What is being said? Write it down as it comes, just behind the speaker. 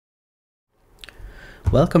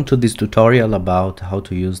Welcome to this tutorial about how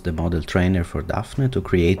to use the model trainer for Dafne to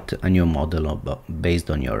create a new model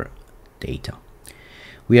based on your data.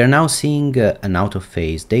 We are now seeing an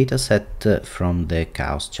out-of-phase dataset from the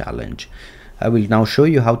Chaos Challenge. I will now show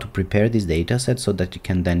you how to prepare this dataset so that it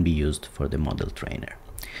can then be used for the model trainer.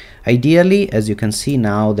 Ideally, as you can see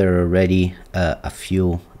now, there are already a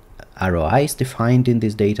few ROIs defined in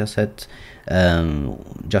this dataset.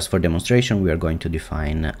 Just for demonstration, we are going to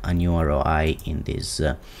define a new ROI in this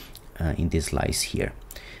slice here.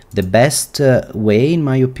 The best way, in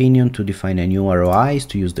my opinion, to define a new ROI is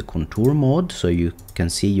to use the contour mode. So you can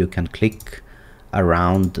see you can click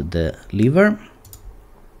around the lever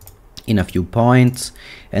in a few points,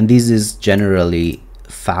 and this is generally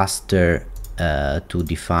faster to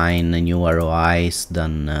define new ROIs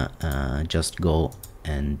than just go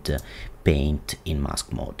and paint in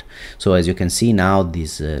mask mode. So as you can see now,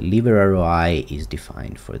 this lever ROI is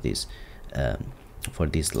defined for this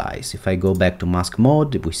slice. If I go back to mask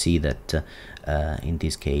mode, we see that in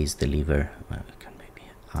this case the lever, we can maybe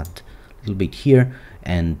add a little bit here,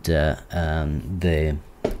 and the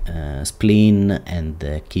spleen and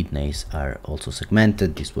the kidneys are also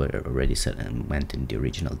segmented. These were already segmented in the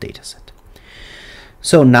original dataset.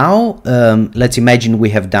 So now let's imagine we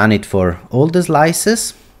have done it for all the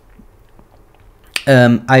slices.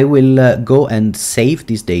 I will go and save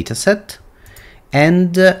this dataset,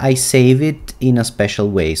 and I save it in a special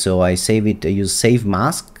way. So I save it, I use save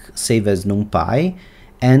mask, save as numpy,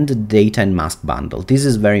 and data and mask bundle. This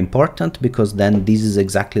is very important because then this is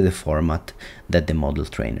exactly the format that the model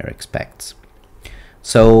trainer expects.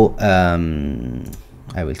 So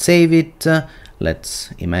I will save it.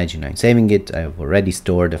 Let's imagine I'm saving it. I've already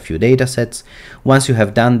stored a few datasets. Once you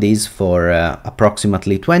have done this for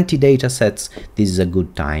approximately 20 datasets, this is a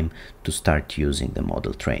good time to start using the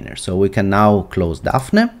model trainer. So we can now close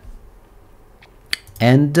Dafne,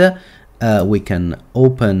 and we can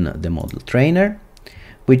open the model trainer,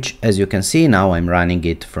 which, as you can see now, I'm running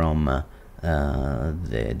it from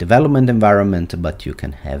the development environment, but you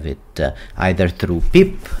can have it either through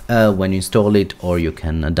pip when you install it, or you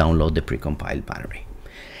can download the precompiled binary.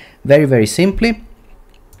 Very simply,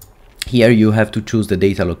 here you have to choose the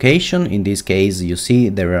data location. In this case, you see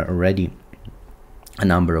there are already a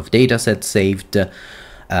number of datasets saved.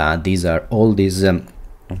 These are all these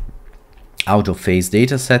out-of-phase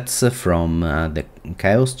datasets from the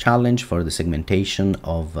Chaos Challenge for the segmentation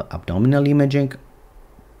of abdominal imaging,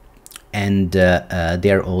 and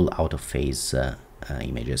they are all out-of-phase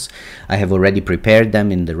images. I have already prepared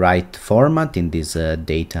them in the right format in this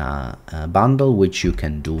data bundle, which you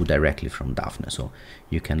can do directly from Dafne. So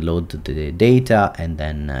you can load the data and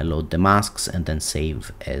then load the masks and then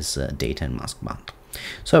save as data and mask bundle.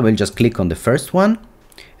 So I will just click on the first one,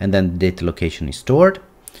 and then the data location is stored.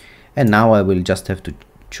 And now I will just have to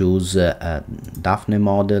choose a Dafne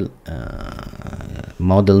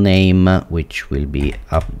model name, which will be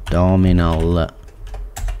abdominal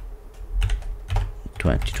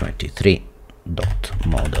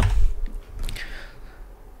 2023.model.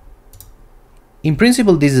 In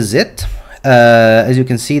principle, this is it. As you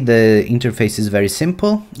can see, the interface is very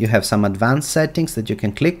simple. You have some advanced settings that you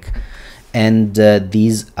can click, and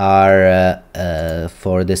these are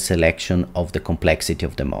for the selection of the complexity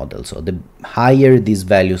of the model. So the higher these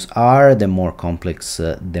values are, the more complex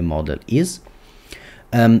the model is.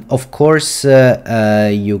 Of course,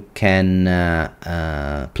 you can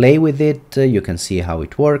play with it, you can see how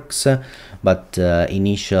it works, but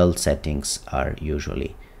initial settings are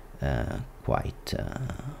usually quite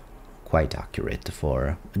accurate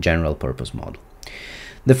for a general purpose model.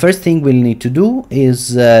 The first thing we'll need to do is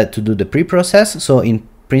to do the pre-process. So in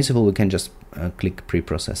principle, we can just click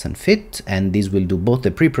pre-process and fit, and this will do both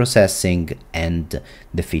the pre-processing and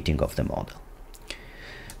the fitting of the model.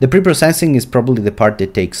 The pre-processing is probably the part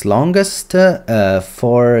that takes longest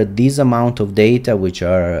for this amount of data, which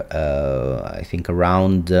are I think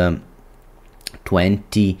around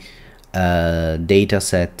 20 data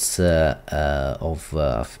sets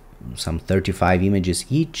of some 35 images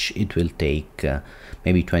each. It will take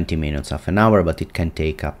maybe 20 minutes, half an hour, but it can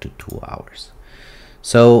take up to 2 hours.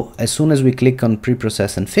 So as soon as we click on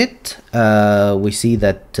pre-process and fit, we see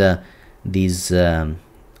that these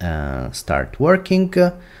start working.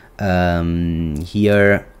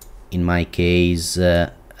 Here, in my case,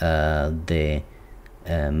 the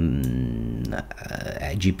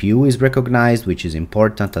GPU is recognized, which is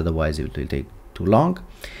important, otherwise it will take too long.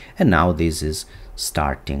 And now this is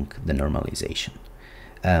starting the normalization.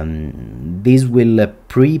 This will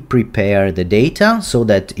pre-prepare the data so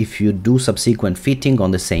that if you do subsequent fitting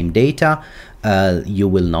on the same data, you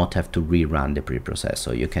will not have to rerun the preprocess.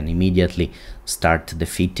 So you can immediately start the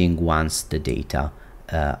fitting once the data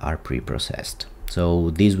are pre-processed.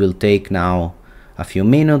 So this will take now a few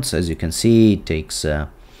minutes. As you can see, it takes some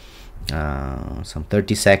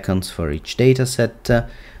 30 seconds for each data set.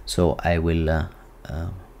 So I will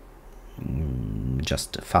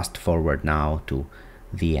just fast forward now to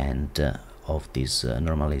the end of this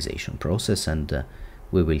normalization process, and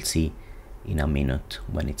we will see in a minute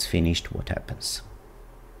when it's finished what happens.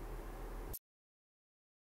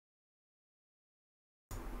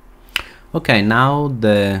 Okay, now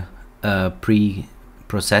the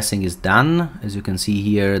pre-processing is done. As you can see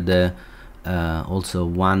here, the also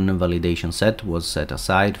one validation set was set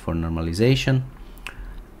aside for normalization,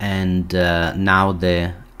 and now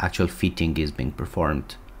the actual fitting is being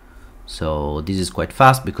performed. So this is quite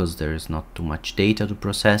fast because there is not too much data to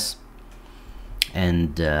process,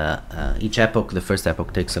 and each epoch, the first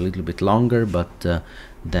epoch, takes a little bit longer, but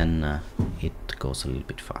then it goes a little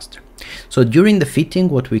bit faster. So during the fitting,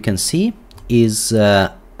 what we can see is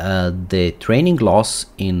the training loss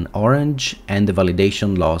in orange and the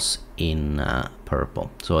validation loss in purple.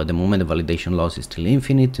 So at the moment the validation loss is still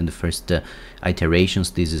infinite. In the first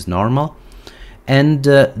iterations this is normal, and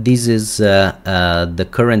this is the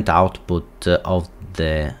current output of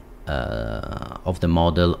the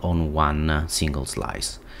model on one single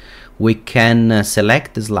slice. We can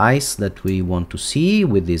select the slice that we want to see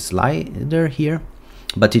with this slider here,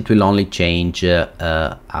 but it will only change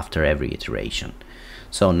after every iteration.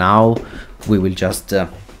 So now we will just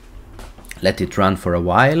let it run for a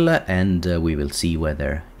while, and we will see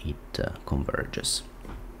whether it converges.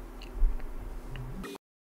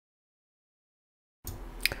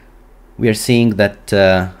 We are seeing that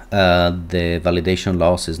the validation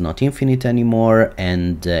loss is not infinite anymore,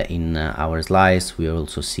 and in our slice we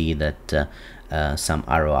also see that some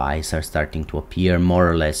ROIs are starting to appear more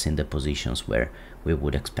or less in the positions where we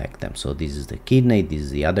would expect them. So this is the kidney, this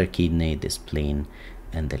is the other kidney, the spleen,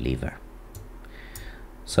 and the liver.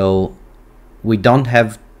 So we don't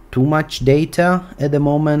have too much data at the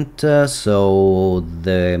moment, so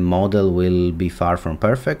the model will be far from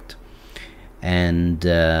perfect, and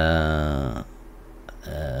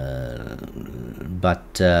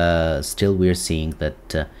but still we're seeing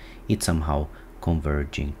that it's somehow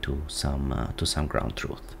converging to some ground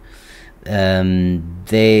truth.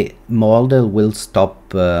 The model will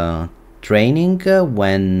stop training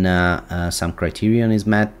when some criterion is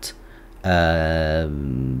met,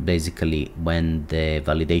 basically when the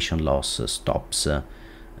validation loss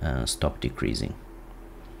stop decreasing.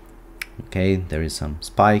 Okay, there is some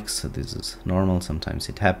spikes, so this is normal, sometimes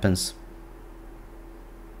it happens.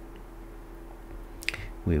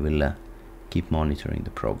 We will keep monitoring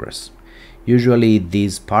the progress. Usually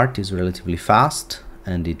this part is relatively fast,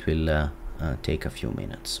 and it will take a few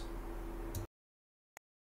minutes.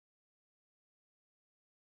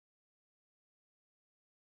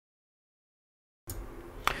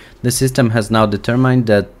 The system has now determined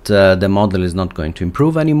that the model is not going to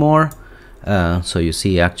improve anymore. So you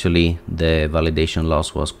see, actually the validation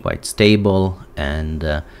loss was quite stable, and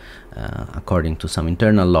according to some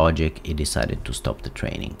internal logic it decided to stop the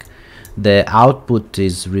training. The output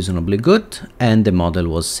is reasonably good, and the model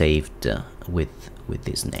was saved with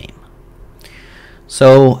this name.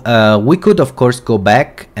 So we could of course go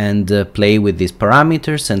back and play with these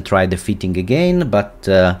parameters and try the fitting again, but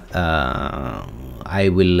I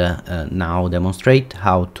will now demonstrate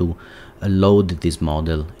how to load this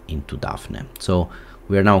model into Dafne. So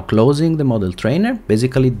we are now closing the model trainer.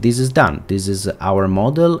 Basically this is done. This is our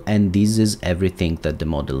model, and this is everything that the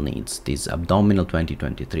model needs, this abdominal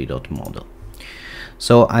 2023.model.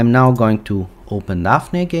 So I'm now going to open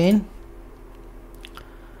Dafne again,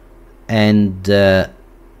 and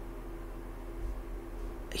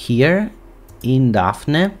here in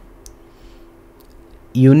Dafne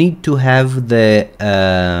you need to have the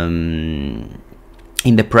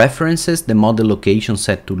in the preferences the model location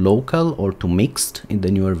set to local or to mixed in the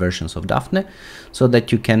newer versions of Dafne, so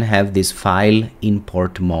that you can have this file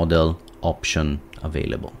import model option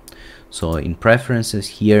available. So in preferences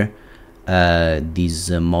here, this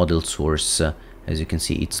model source, as you can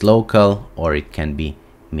see, it's local or it can be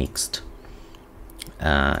mixed.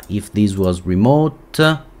 If this was remote,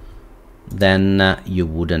 then you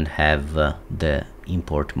wouldn't have the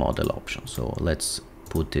import model option. So let's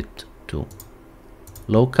put it to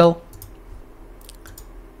local,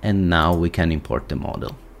 and now we can import the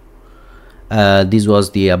model. This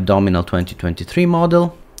was the abdominal 2023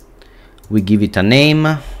 model. We give it a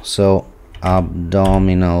name, so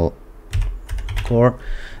abdominal core.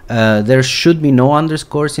 There should be no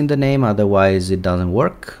underscores in the name, otherwise it doesn't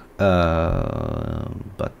work.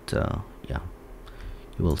 But yeah,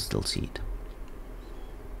 you will still see it.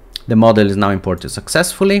 The model is now imported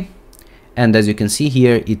successfully, and as you can see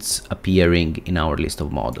here, it's appearing in our list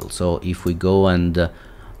of models. So if we go and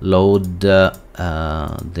load the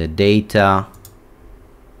data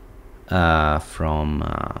from,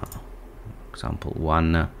 for example,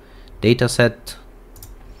 one data set.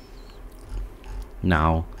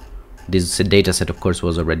 Now, this data set, of course,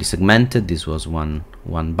 was already segmented. This was one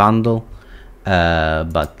bundle,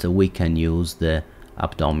 but we can use the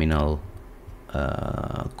abdominal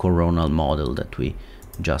coronal model that we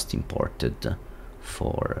just imported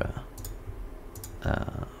for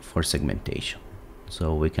segmentation.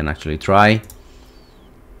 So we can actually try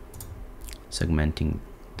segmenting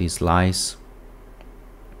these slice,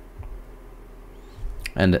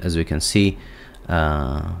 and as we can see,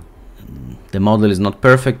 the model is not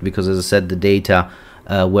perfect because, as I said, the data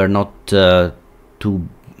were not the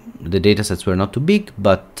data sets were not too big,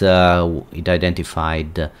 but it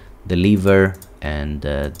identified the liver, and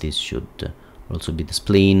this should also be the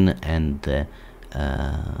spleen and the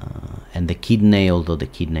kidney, although the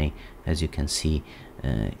kidney, as you can see,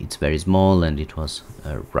 it's very small and it was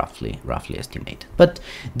roughly estimated. But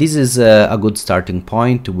this is a good starting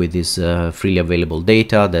point with this freely available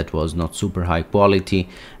data that was not super high quality,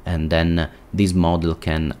 and then this model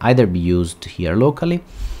can either be used here locally,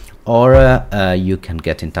 or you can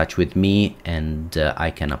get in touch with me and I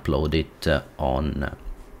can upload it on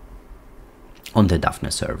the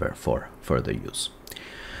Dafne server for further use.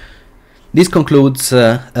 This concludes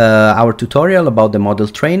our tutorial about the model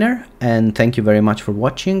trainer, and thank you very much for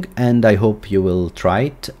watching, and I hope you will try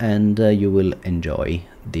it and you will enjoy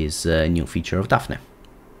this new feature of Dafne.